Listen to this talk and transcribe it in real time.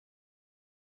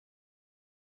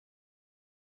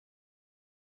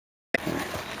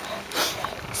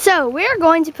So we're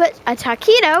going to put a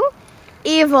taquito,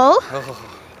 evil,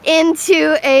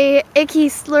 into a icky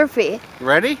Slurpee.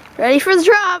 Ready? Ready for the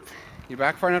drop. You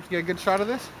back far enough to get a good shot of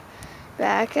this?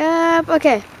 Back up.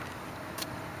 Okay.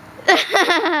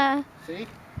 See?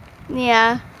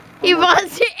 Yeah. He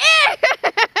wants to.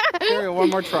 Here, one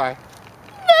more try.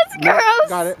 That's gross.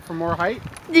 Got it for more height?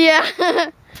 Yeah.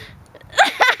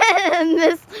 And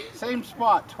this. Same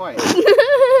spot twice.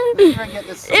 Let's try and get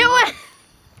this. It went.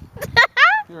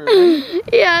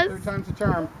 Yes. 3 times the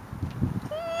charm.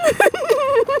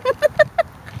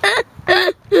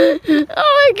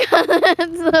 Oh my god.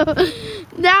 So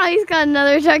now he's got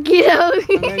another taquito.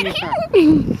 You're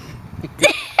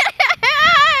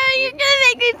gonna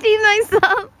make me pee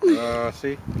myself.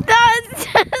 See? That's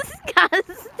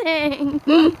disgusting.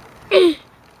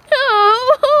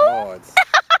 Oh, it's...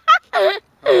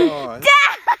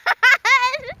 Dad!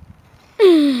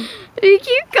 If you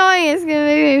keep going, it's gonna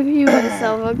make me pee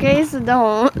myself, okay? So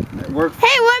don't. Hey,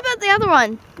 what about the other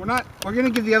one? We're gonna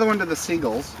give the other one to the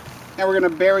seagulls. And we're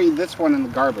gonna bury this one in the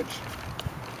garbage.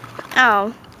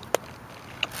 Oh.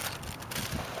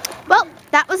 Well,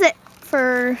 that was it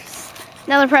for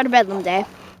another Proud of Bedlam day.